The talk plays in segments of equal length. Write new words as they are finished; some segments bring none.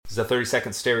This is a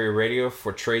 30-second stereo radio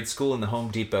for trade school in the Home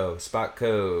Depot. Spot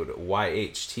code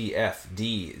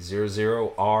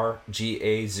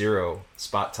YHTFD00RGA0.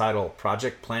 Spot title,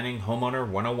 Project Planning Homeowner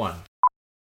 101.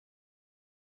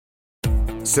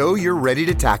 So you're ready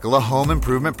to tackle a home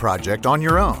improvement project on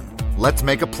your own. Let's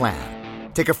make a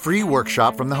plan. Take a free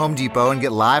workshop from the Home Depot and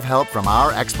get live help from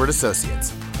our expert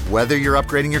associates. Whether you're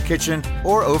upgrading your kitchen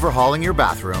or overhauling your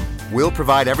bathroom, we'll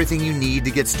provide everything you need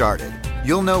to get started.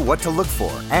 You'll know what to look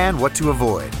for and what to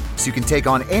avoid, so you can take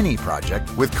on any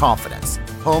project with confidence.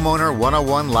 Homeowner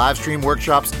 101 live stream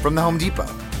workshops from the Home Depot.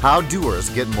 How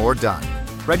doers get more done.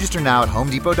 Register now at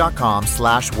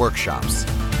homedepot.com/workshops.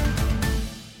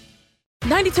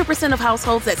 92% of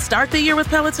households that start the year with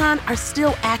Peloton are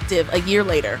still active a year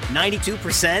later.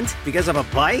 92% because of a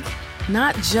bike?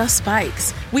 Not just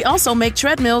bikes. We also make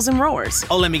treadmills and rowers.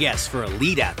 Oh, let me guess, for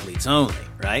elite athletes only,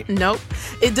 right? Nope.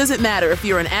 It doesn't matter if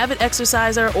you're an avid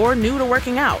exerciser or new to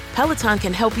working out. Peloton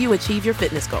can help you achieve your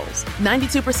fitness goals.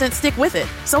 92% stick with it.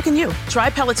 So can you.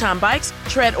 Try Peloton bikes,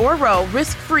 tread, or row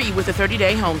risk-free with a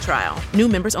 30-day home trial. New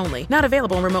members only. Not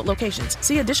available in remote locations.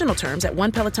 See additional terms at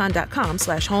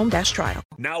onepeloton.com/home-trial.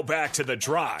 Now back to The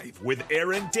Drive with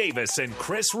Aaron Davis and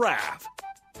Chris Raff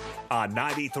on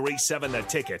 93.7 The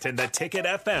Ticket and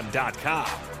theticketfm.com.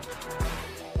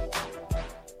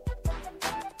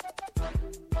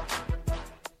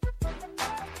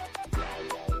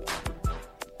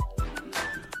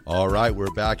 All right, we're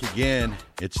back again.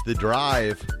 It's The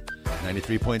Drive,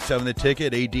 93.7 The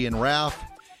Ticket, AD and Raph.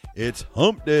 It's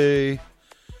hump day.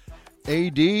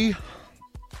 AD,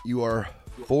 you are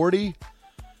 40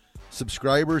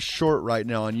 subscribers short right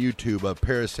now on YouTube of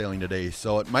parasailing today,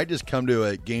 so it might just come to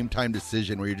a game time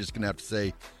decision where you're just going to have to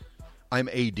say, I'm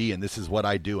AD and this is what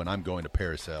I do and I'm going to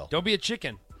parasail. Don't be a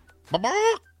chicken.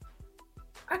 I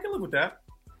can live with that.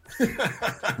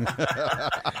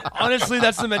 Honestly,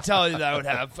 that's the mentality that I would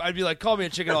have. I'd be like, call me a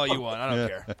chicken all you want. I don't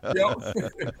care. Yo,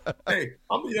 hey,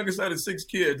 I'm the youngest out of 6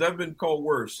 kids. I've been called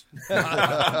worse.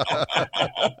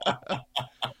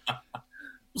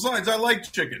 Besides, I like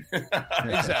chicken.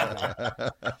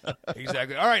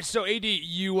 Exactly. All right, so AD,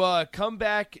 you come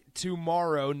back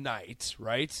tomorrow night,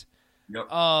 right? Yep.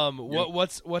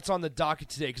 What's on the docket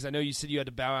today? Because I know you said you had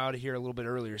to bow out of here a little bit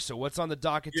earlier. So what's on the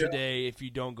docket today if you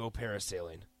don't go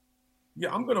parasailing?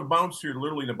 Yeah, I'm going to bounce here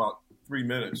literally in about 3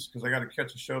 minutes because I got to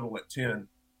catch a shuttle at 10.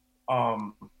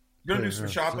 Going to do some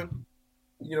shopping.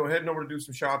 You know, heading over to do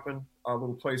some shopping. A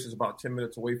little place is about 10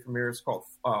 minutes away from here. It's called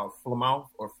Flamouth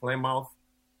or Flamouth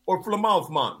or Flamouth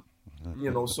Man.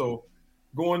 You know, so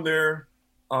going there.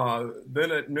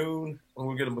 Then at noon, I'm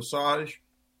going to get a massage.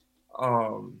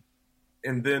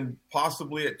 And then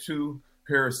possibly at 2,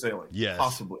 parasailing. Yes.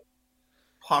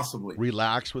 Possibly.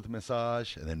 Relax with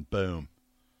massage, and then boom.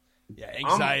 Yeah,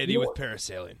 anxiety with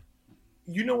parasailing.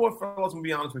 You know what, fellas? I'm going to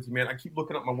be honest with you, man. I keep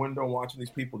looking out my window and watching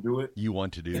these people do it. You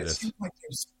want to do this. It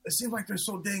seems like they're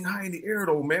so dang high in the air,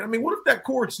 though, man. I mean, what if that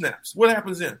cord snaps? What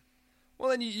happens then? Well,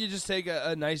 then you just take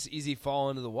a nice, easy fall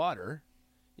into the water.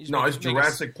 It's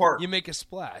Jurassic Park. You make a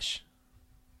splash.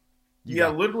 Yeah,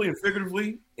 literally and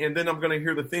figuratively, and then I'm going to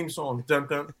hear the theme song. Dun,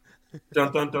 dun,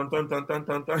 dun, dun, dun, dun, dun, dun,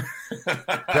 dun, dun.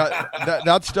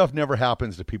 That stuff never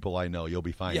happens to people I know. You'll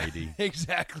be fine, AD.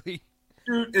 Exactly.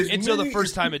 Dude, until the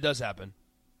first time it does happen.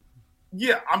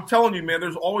 Yeah, I'm telling you, man,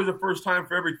 there's always a first time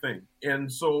for everything.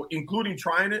 And so, including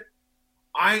trying it,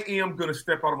 I am going to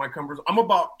step out of my comfort zone. I'm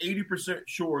about 80%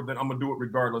 sure that I'm going to do it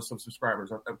regardless of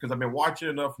subscribers. Because I've been watching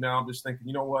enough now. I'm just thinking,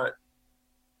 you know what?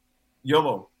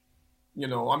 YOLO. You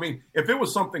know, I mean, if it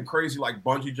was something crazy like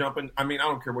bungee jumping, I mean, I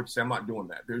don't care what you say. I'm not doing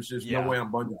that. There's just no way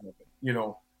I'm bungee jumping. You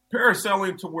know,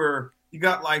 parasailing to where you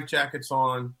got life jackets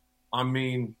on. I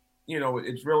mean, you know,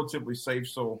 it's relatively safe.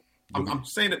 So I'm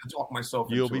saying it to talk myself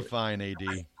into it. You'll be fine,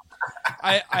 AD.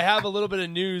 I have a little bit of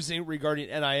news regarding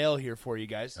NIL here for you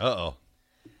guys. Uh-oh.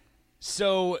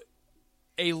 So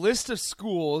a list of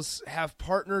schools have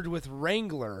partnered with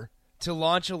Wrangler to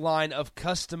launch a line of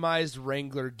customized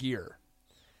Wrangler gear.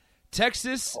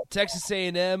 Texas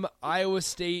A&M, Iowa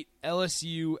State,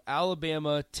 LSU,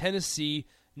 Alabama, Tennessee,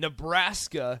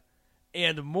 Nebraska,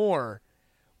 and more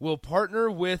will partner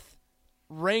with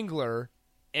Wrangler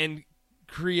and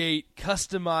create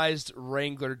customized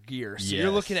Wrangler gear. So you're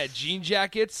looking at jean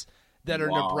jackets that are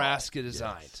Nebraska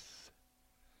designed. Yes.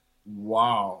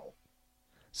 Wow.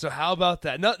 So how about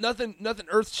that? Nothing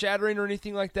earth-shattering or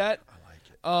anything like that. I like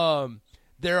it.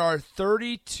 There are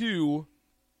 32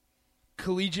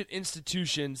 collegiate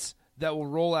institutions that will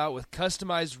roll out with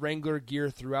customized Wrangler gear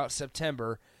throughout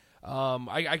September.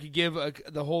 I could give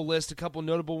the whole list, a couple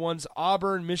notable ones: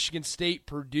 Auburn, Michigan State,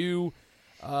 Purdue,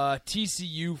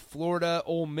 TCU, Florida,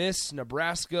 Ole Miss,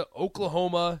 Nebraska,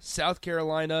 Oklahoma, South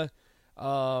Carolina,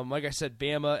 like I said,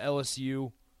 Bama,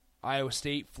 LSU, Iowa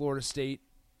State, Florida State,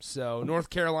 so North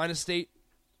Carolina State,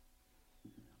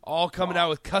 all coming out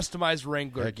with customized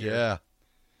Wrangler Heck gear. yeah.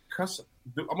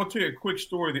 I'm going to tell you a quick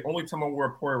story. The only time I wore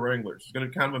a pair of Wranglers. It's going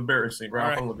to be kind of embarrassing.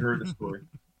 Right? I don't know if you heard the story.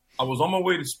 I was on my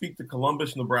way to speak to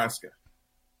Columbus, Nebraska.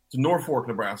 To Norfolk,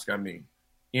 Nebraska, I mean.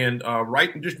 And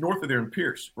right just north of there in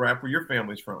Pierce, right where your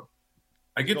family's from.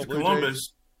 I get to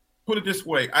Columbus. Put it this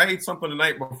way. I ate something the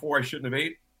night before I shouldn't have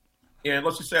ate. And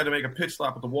let's just say I had to make a pit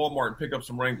stop at the Walmart and pick up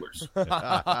some Wranglers. That's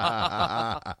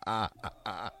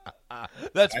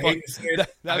funny.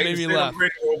 That made me laugh.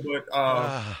 Radio, but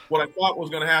what I thought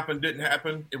was going to happen didn't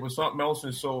happen. It was something else,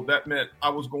 and so that meant I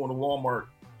was going to Walmart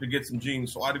to get some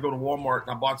jeans. So I had to go to Walmart,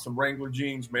 and I bought some Wrangler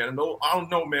jeans, man. And I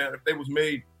don't know, man, if they was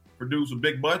made for dudes with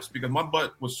big butts, because my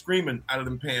butt was screaming out of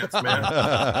them pants, man.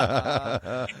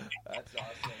 That's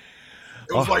awesome.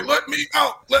 It was like, let me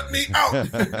out.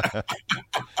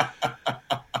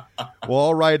 Well,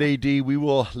 all right, AD, we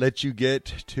will let you get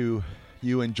to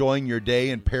you enjoying your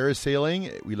day in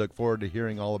parasailing. We look forward to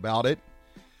hearing all about it.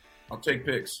 I'll take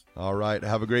pics. All right,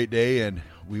 have a great day, and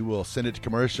we will send it to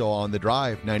commercial on The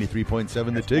Drive,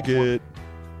 93.7 The Ticket.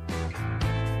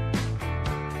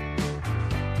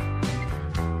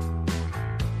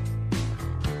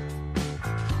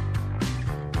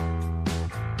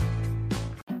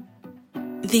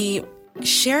 The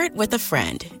share it with a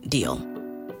friend deal.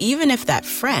 Even if that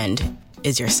friend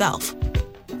is yourself.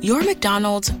 Your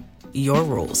McDonald's, your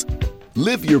rules.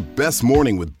 Live your best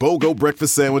morning with BOGO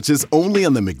breakfast sandwiches only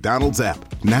on the McDonald's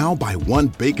app. Now buy one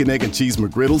bacon, egg, and cheese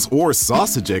McGriddles or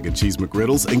sausage, egg, and cheese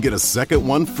McGriddles and get a second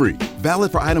one free.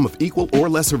 Valid for item of equal or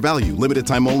lesser value. Limited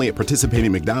time only at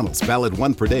participating McDonald's. Valid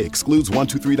one per day. Excludes $1,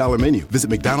 $2, $3 menu. Visit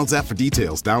McDonald's app for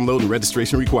details. Download and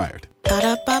registration required.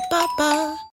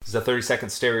 Ba-da-ba-ba-ba. This is a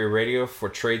 30-second stereo radio for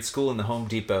trade school in the Home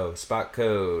Depot. Spot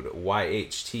code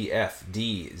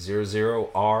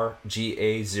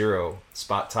YHTFD00RGA0.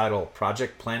 Spot title,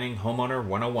 Project Planning Homeowner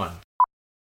 101.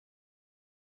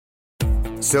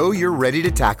 So you're ready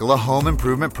to tackle a home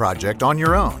improvement project on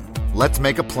your own. Let's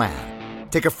make a plan.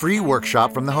 Take a free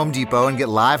workshop from the Home Depot and get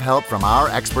live help from our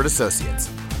expert associates.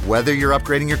 Whether you're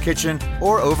upgrading your kitchen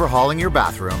or overhauling your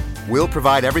bathroom, we'll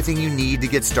provide everything you need to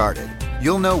get started.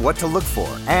 You'll know what to look for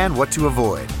and what to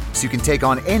avoid, so you can take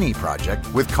on any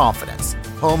project with confidence.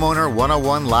 Homeowner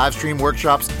 101 live stream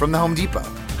workshops from the Home Depot.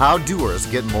 How doers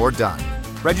get more done.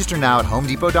 Register now at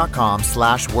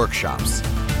homedepot.com/workshops.